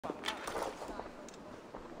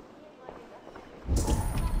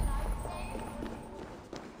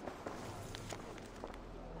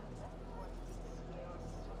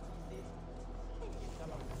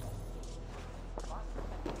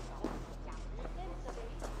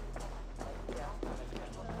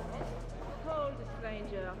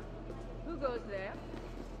Who goes there?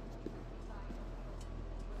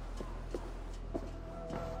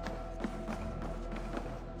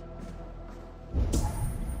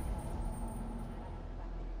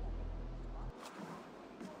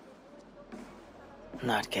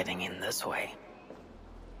 Not getting in this way.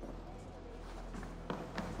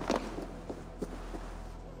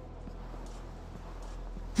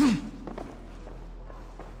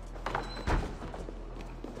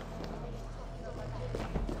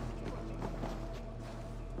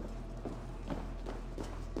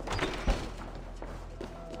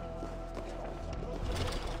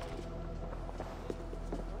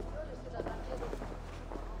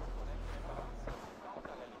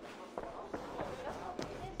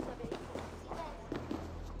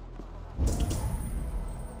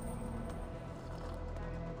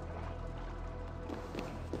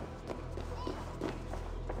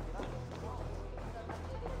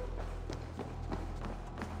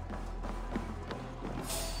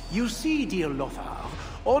 You see, dear Lothar,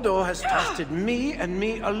 Odo has trusted me and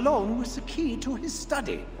me alone with the key to his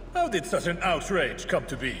study. How did such an outrage come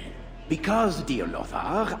to be? Because, dear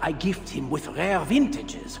Lothar, I gift him with rare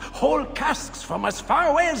vintages, whole casks from as far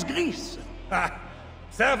away as Greece. Ha!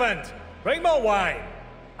 Servant, bring more wine!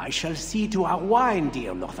 I shall see to our wine,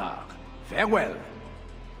 dear Lothar. Farewell.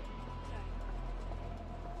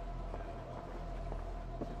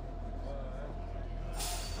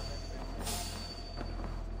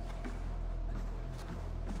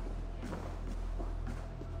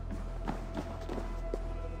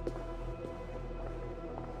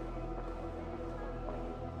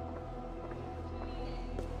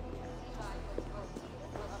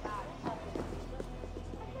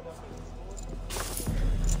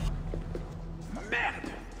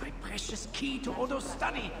 Merde! My precious key to Odo's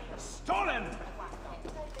study! Stolen!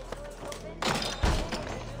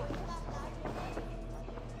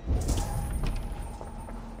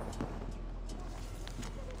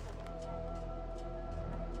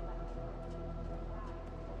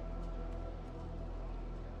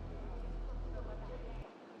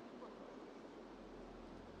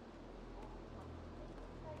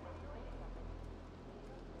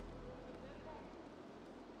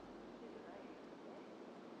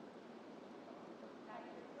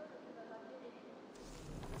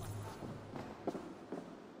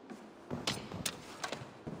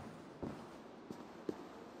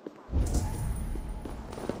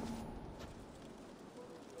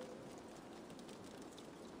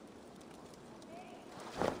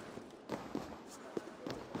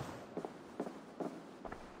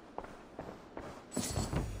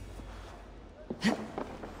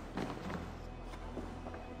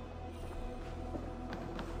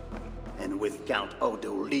 And with Count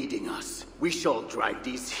Odo leading us, we shall drive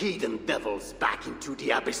these heathen devils back into the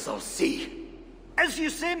abyssal sea. As you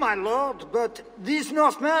say, my lord, but these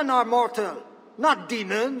Northmen are mortal, not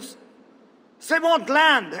demons. They want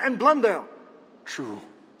land and plunder. True.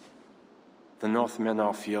 The Northmen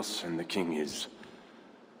are fierce, and the king is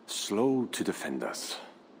slow to defend us.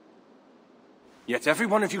 Yet every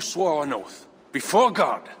one of you swore an oath, before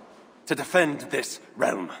God, to defend this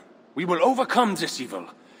realm. We will overcome this evil,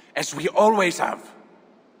 as we always have.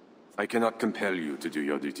 I cannot compel you to do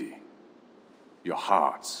your duty. Your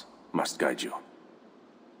hearts must guide you.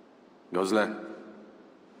 Gosselin,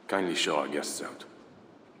 kindly show our guests out.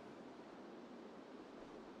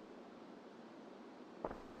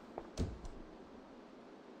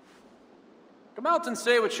 Come out and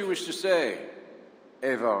say what you wish to say,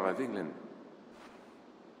 Eivor of England.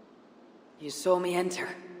 You saw me enter.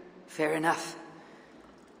 Fair enough.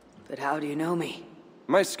 But how do you know me?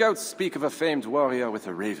 My scouts speak of a famed warrior with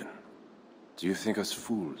a raven. Do you think us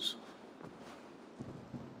fools?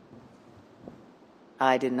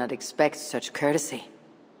 I did not expect such courtesy.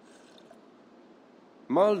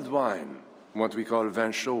 Mulled wine, what we call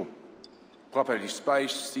vin chaud. Properly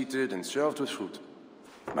spiced, seated, and served with fruit.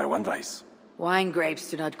 My one vice. Wine grapes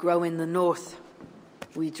do not grow in the north.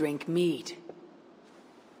 We drink mead.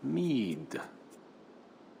 Mead.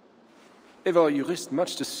 Eivor, you risked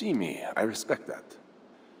much to see me. I respect that.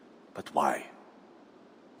 But why?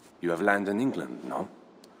 You have land in England, no?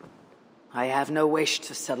 I have no wish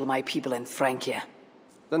to settle my people in Francia.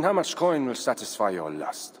 Then how much coin will satisfy your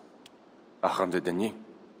lust? 100 deniers?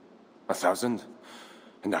 1,000?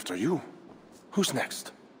 And after you, who's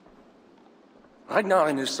next? Ragnar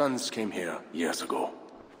and his sons came here years ago.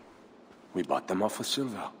 We bought them off with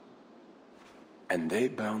silver. And they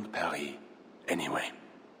burned Paris anyway.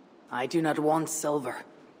 I do not want silver.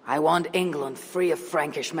 I want England free of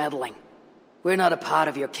Frankish meddling. We're not a part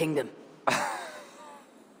of your kingdom.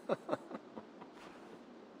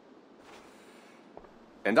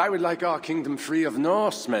 And I would like our kingdom free of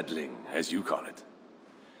Norse meddling, as you call it.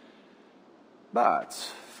 But,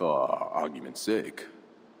 for argument's sake,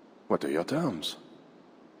 what are your terms?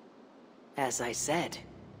 As I said,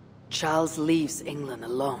 Charles leaves England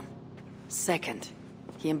alone. Second,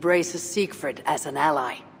 he embraces Siegfried as an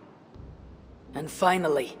ally. And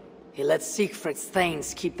finally, he lets Siegfried's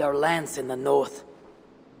thanes keep their lands in the north.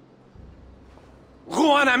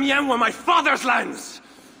 Rouen and Amiens were my father's lands!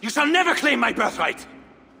 You shall never claim my birthright!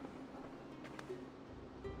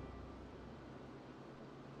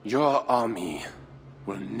 Your army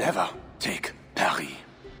will never take Paris.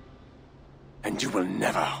 And you will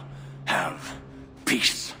never have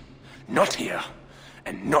peace. Not here,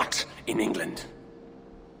 and not in England.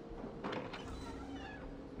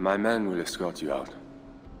 My men will escort you out.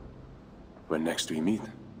 When next we meet,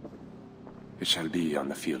 it shall be on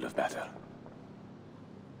the field of battle.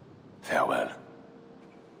 Farewell.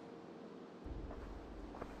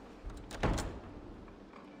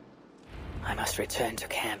 I must return to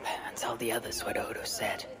camp and tell the others what Odo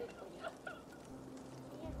said.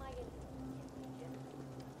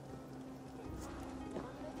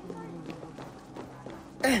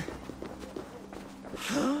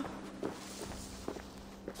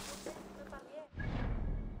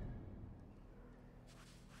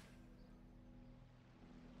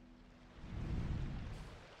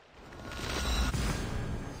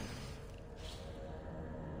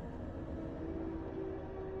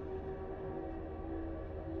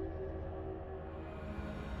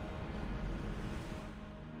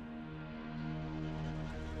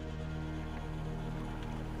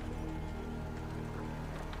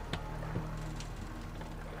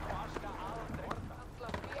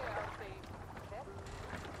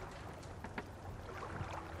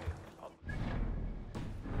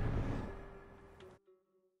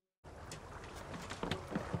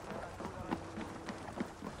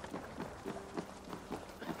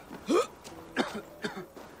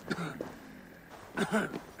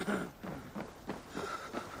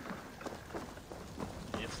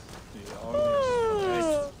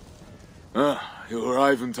 You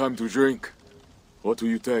arrive in time to drink. What do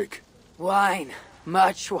you take? Wine.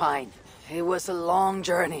 Much wine. It was a long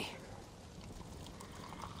journey.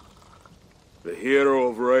 The hero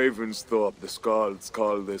of Ravensthorpe, the Skalds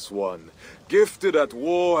call this one. Gifted at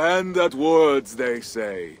war and at words, they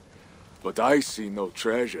say. But I see no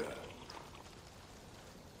treasure.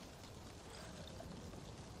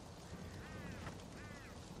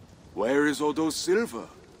 Where is Odo's silver?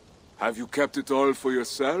 Have you kept it all for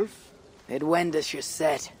yourself? It went as you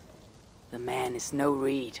said. The man is no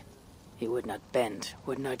reed. He would not bend,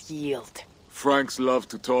 would not yield. Franks love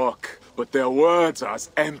to talk, but their words are as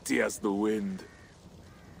empty as the wind.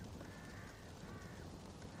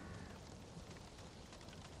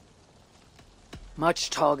 Much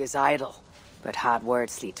talk is idle, but hard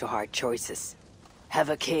words lead to hard choices. Have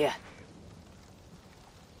a care.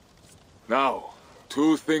 Now,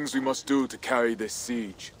 2 things we must do to carry this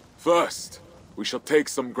siege. First, we shall take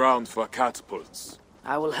some ground for catapults.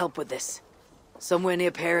 I will help with this. Somewhere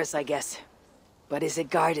near Paris, I guess. But is it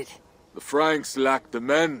guarded? The Franks lack the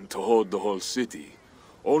men to hold the whole city.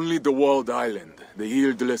 Only the walled island, the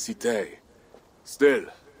Ile de la Cité. Still,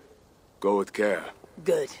 go with care.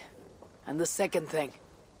 Good. And the second thing?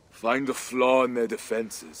 Find a flaw in their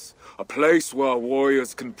defenses. A place where our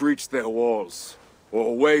warriors can breach their walls. Or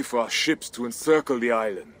a way for our ships to encircle the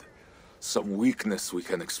island. Some weakness we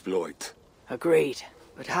can exploit. Agreed.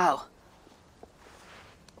 But how?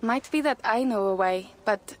 Might be that I know a way,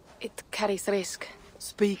 but it carries risk.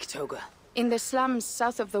 Speak, Toga. In the slums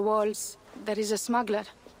south of the walls, there is a smuggler.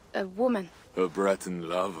 A woman. A Breton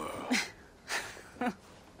lover.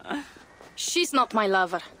 She's not my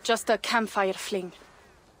lover, just a campfire fling.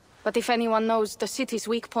 But if anyone knows the city's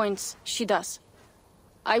weak points, she does.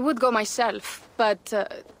 I would go myself, but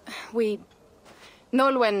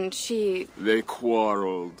Nolwenn, she... They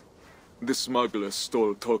quarreled. The smuggler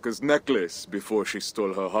stole Toka's necklace before she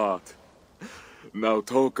stole her heart. Now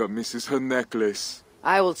Toka misses her necklace.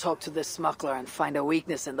 I will talk to this smuggler and find a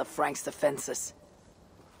weakness in the Franks' defenses.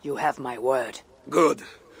 You have my word. Good.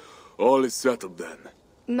 All is settled then.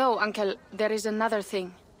 No, Uncle, there is another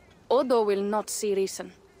thing. Odo will not see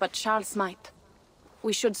reason, but Charles might.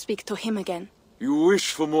 We should speak to him again. You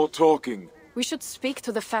wish for more talking? We should speak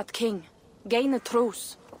to the Fat King. Gain a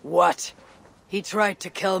truce. What? He tried to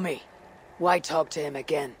kill me. Why talk to him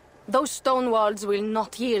again? Those stone walls will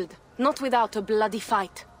not yield. Not without a bloody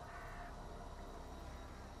fight.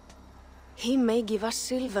 He may give us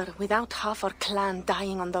silver without half our clan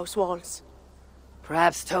dying on those walls.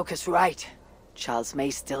 Perhaps Toka's right. Charles may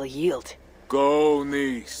still yield. Go,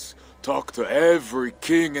 niece. Talk to every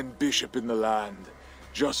king and bishop in the land.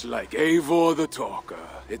 Just like Eivor the Talker.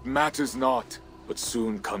 It matters not. But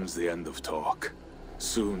soon comes the end of talk.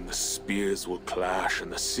 Soon the spears will clash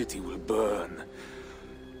and the city will burn.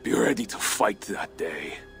 Be ready to fight that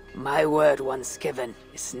day. My word once given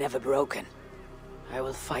is never broken. I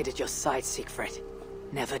will fight at your side, Siegfried.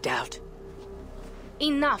 Never doubt.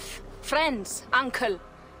 Enough. Friends, uncle.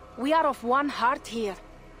 We are of one heart here.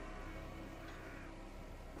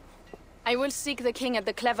 I will seek the king at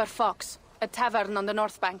the Clever Fox, a tavern on the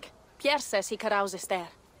north bank. Pierre says he carouses there.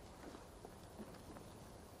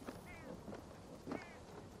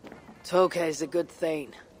 Toka is a good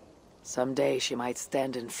thane. Someday she might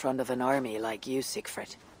stand in front of an army like you,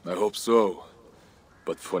 Siegfried. I hope so.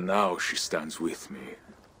 But for now, she stands with me.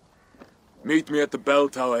 Meet me at the bell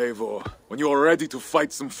tower, Eivor, when you are ready to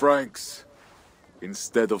fight some Franks.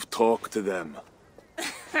 Instead of talk to them.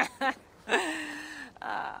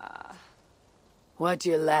 What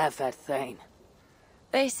do you laugh at, Thane?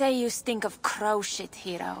 They say you stink of crow shit,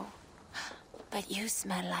 hero. But you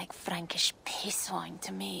smell like Frankish piss wine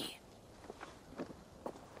to me.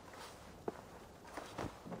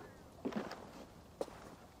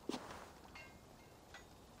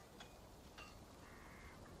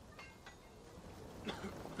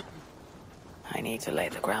 I need to lay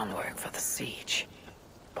the groundwork for the siege.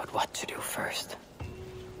 But what to do first?